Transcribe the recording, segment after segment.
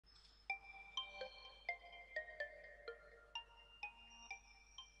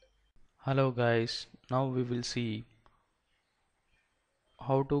Hello guys, now we will see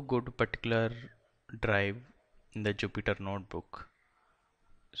how to go to particular drive in the Jupyter Notebook.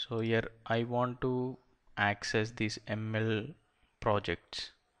 So here I want to access these ML projects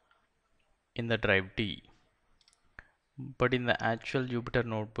in the drive D. But in the actual Jupyter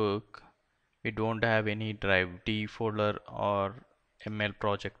Notebook, we don't have any drive D folder or ML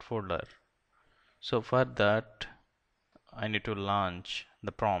project folder. So for that, I need to launch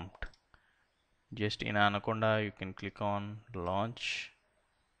the prompt. Just in Anaconda, you can click on launch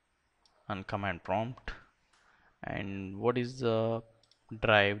and command prompt. And what is the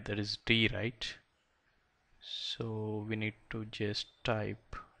drive? That is D, right? So we need to just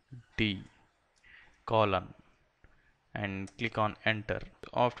type D colon and click on enter.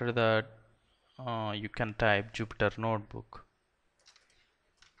 After that, you can type Jupyter Notebook.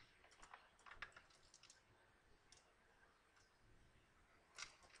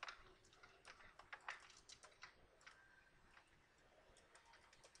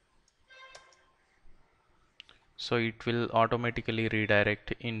 So it will automatically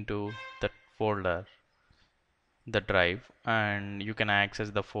redirect into that folder, the drive, and you can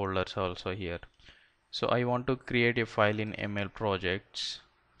access the folders also here. So I want to create a file in ML projects.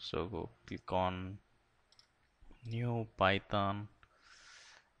 So go click on new Python.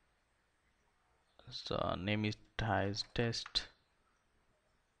 So name is test.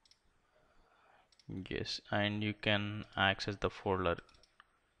 Yes, and you can access the folder.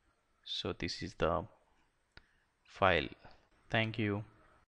 So this is the file. Thank you.